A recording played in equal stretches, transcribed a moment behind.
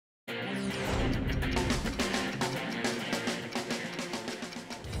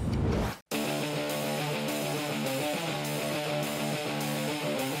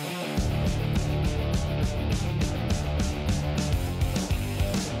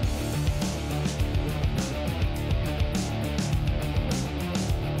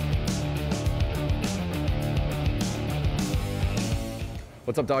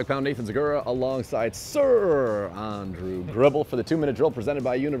What's up, Dog Pound? Nathan Zegura alongside Sir Andrew Gribble for the 2-minute drill presented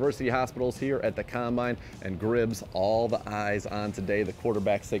by University Hospitals here at the Combine. And Gribbs, all the eyes on today. The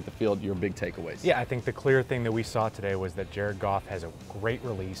quarterbacks take the field. Your big takeaways. Yeah, I think the clear thing that we saw today was that Jared Goff has a great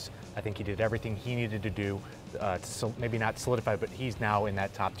release. I think he did everything he needed to do to maybe not solidify, but he's now in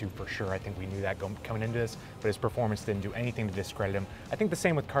that top 2 for sure. I think we knew that coming into this, but his performance didn't do anything to discredit him. I think the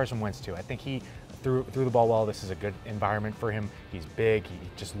same with Carson Wentz too. I think he threw the ball well. This is a good environment for him. He's big. He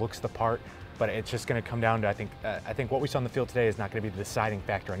just looks the part. But it's just going to come down to, I think what we saw on the field today is not going to be the deciding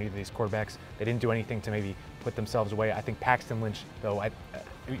factor on either of these quarterbacks. They didn't do anything to maybe put themselves away. I think Paxton Lynch, though,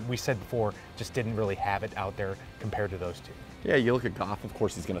 we said before, just didn't really have it out there compared to those two. Yeah, you look at Goff, of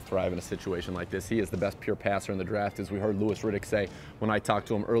course he's going to thrive in a situation like this. He is the best pure passer in the draft, as we heard Louis Riddick say when I talked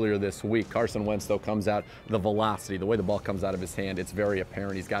to him earlier this week. Carson Wentz, though, comes out, the velocity, the way the ball comes out of his hand, it's very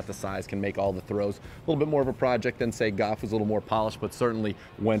apparent. He's got the size, can make all the throws. A little bit more of a project than, say, Goff was a little more polished, but certainly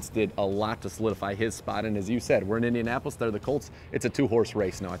Wentz did a lot to solidify his spot. And as you said, we're in Indianapolis, they're the Colts. It's a 2-horse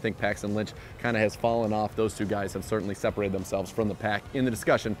race now. I think Paxton Lynch kind of has fallen off. Those two guys have certainly separated themselves from the pack in the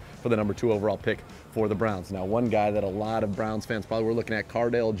discussion for the number 2 overall pick for the Browns. Now, one guy that a lot of Browns fans probably were looking at,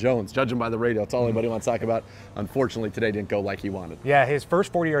 Cardale Jones, judging by the radio. That's all anybody wants to talk about. Unfortunately, today didn't go like he wanted. Yeah, his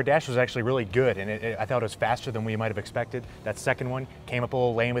first 40-yard dash was actually really good, and I thought it was faster than we might have expected. That second one came up a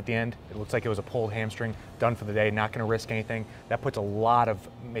little lame at the end. It looks like it was a pulled hamstring. Done for the day, not going to risk anything. That puts a lot of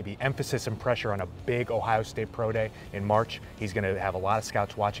maybe emphasis and pressure on a big Ohio State Pro Day in March. He's going to have a lot of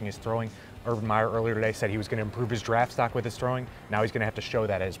scouts watching his throwing. Urban Meyer earlier today said he was going to improve his draft stock with his throwing. Now he's going to have to show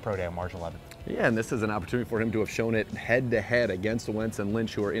that at his pro day on March 11th. Yeah, and this is an opportunity for him to have shown it head-to-head against Wentz and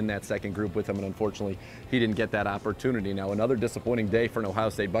Lynch, who are in that second group with him, and unfortunately, he didn't get that opportunity. Now, another disappointing day for an Ohio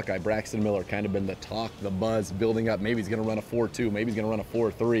State Buckeye. Braxton Miller kind of been the talk, the buzz, building up. Maybe he's going to run a 4.2, maybe he's going to run a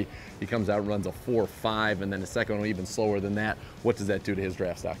 4.3. He comes out and runs a 4.5, and then the second one even slower than that. What does that do to his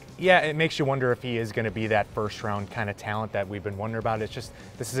draft stock? Yeah, it makes you wonder if he is going to be that first-round kind of talent that we've been wondering about. It's just,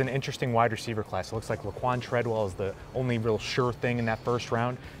 this is an interesting wide receiver class. It looks like Laquan Treadwell is the only real sure thing in that first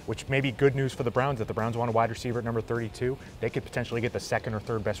round, which may be good news for the Browns. If the Browns want a wide receiver at number 32, they could potentially get the second or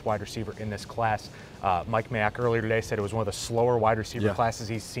third best wide receiver in this class. Mike Mayock earlier today said it was one of the slower wide receiver classes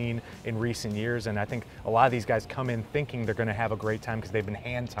he's seen in recent years, and I think a lot of these guys come in thinking they're going to have a great time because they've been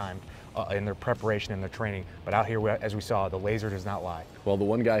hand-timed in their preparation and their training. But out here, as we saw, the laser does not lie. Well, the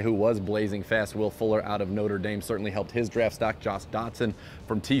one guy who was blazing fast, Will Fuller out of Notre Dame, certainly helped his draft stock. Josh Dotson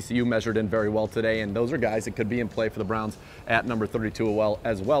from TCU measured in very well today, and those are guys that could be in play for the Browns at number 32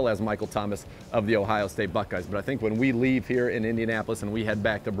 as well as Michael Thomas of the Ohio State Buckeyes. But I think when we leave here in Indianapolis and we head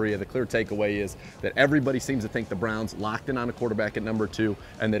back to Berea, the clear takeaway is that everybody seems to think the Browns locked in on a quarterback at number 2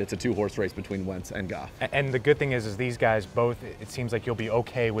 and that it's a 2-horse race between Wentz and Goff. And the good thing is these guys both, it seems like you'll be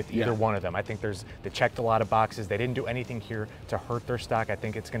okay with either one of them. I think they checked a lot of boxes. They didn't do anything here to hurt their stock. I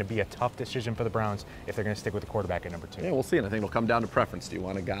think it's going to be a tough decision for the Browns if they're going to stick with the quarterback at number 2. Yeah, we'll see. And I think it'll come down to preference. Do you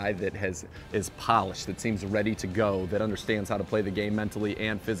want a guy that is polished, that seems ready to go, that understands how to play the game mentally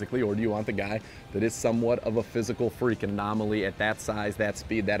and physically, or do you want the guy that is somewhat of a physical freak, an anomaly at that size, that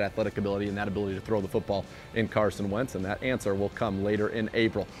speed, that athletic ability, and that ability to throw the football in Carson Wentz? And that answer will come later in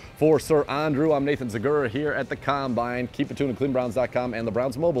April. For Sir Andrew, I'm Nathan Zegura here at the Combine. Keep it tuned to CleanBrowns.com and the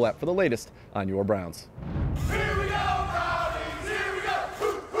Browns mobile app for the latest on your Browns.